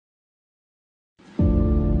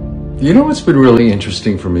You know what's been really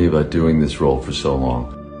interesting for me about doing this role for so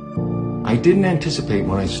long? I didn't anticipate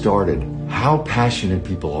when I started how passionate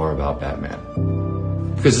people are about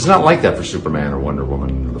Batman. Because it's not like that for Superman or Wonder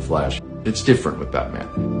Woman or The Flash. It's different with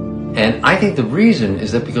Batman. And I think the reason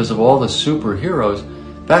is that because of all the superheroes,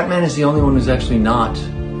 Batman is the only one who's actually not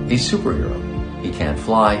a superhero. He can't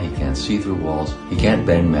fly, he can't see through walls, he can't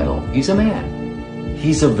bend metal. He's a man.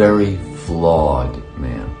 He's a very flawed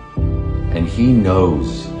man. And he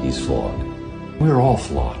knows he's flawed. We're all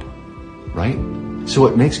flawed, right? So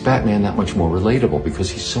it makes Batman that much more relatable because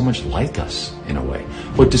he's so much like us in a way.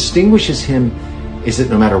 What distinguishes him is that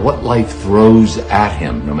no matter what life throws at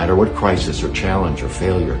him, no matter what crisis or challenge or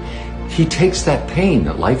failure, he takes that pain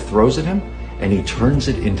that life throws at him and he turns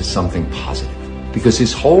it into something positive. Because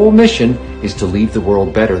his whole mission is to leave the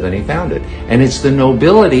world better than he found it. And it's the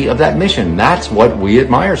nobility of that mission. That's what we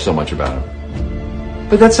admire so much about him.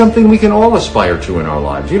 But that's something we can all aspire to in our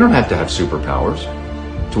lives. You don't have to have superpowers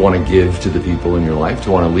to want to give to the people in your life,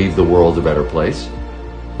 to want to leave the world a better place.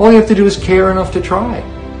 All you have to do is care enough to try.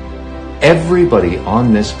 Everybody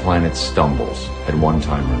on this planet stumbles at one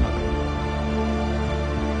time or another.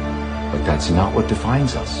 But that's not what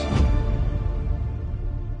defines us.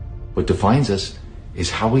 What defines us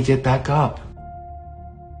is how we get back up.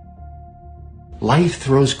 Life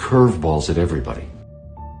throws curveballs at everybody.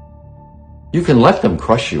 You can let them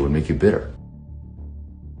crush you and make you bitter.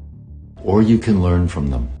 Or you can learn from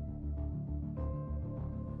them.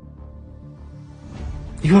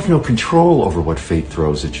 You have no control over what fate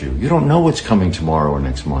throws at you. You don't know what's coming tomorrow or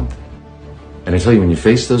next month. And I tell you, when you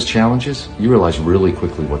face those challenges, you realize really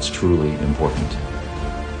quickly what's truly important.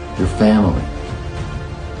 Your family,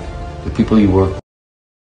 the people you work with,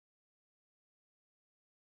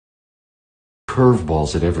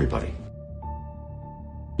 curveballs at everybody.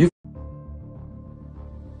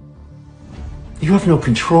 You have no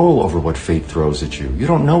control over what fate throws at you. You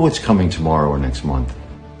don't know what's coming tomorrow or next month.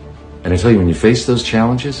 And I tell you, when you face those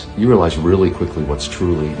challenges, you realize really quickly what's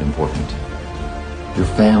truly important. Your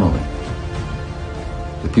family,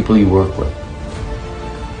 the people you work with,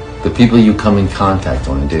 the people you come in contact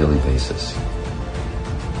on a daily basis,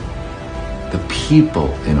 the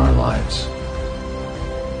people in our lives.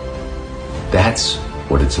 That's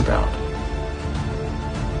what it's about.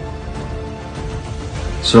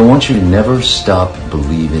 So I want you to never stop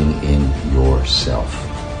believing in yourself.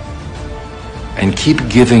 And keep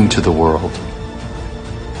giving to the world.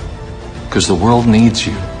 Because the world needs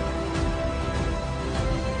you.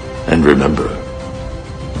 And remember,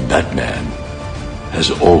 Batman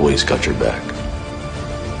has always got your back.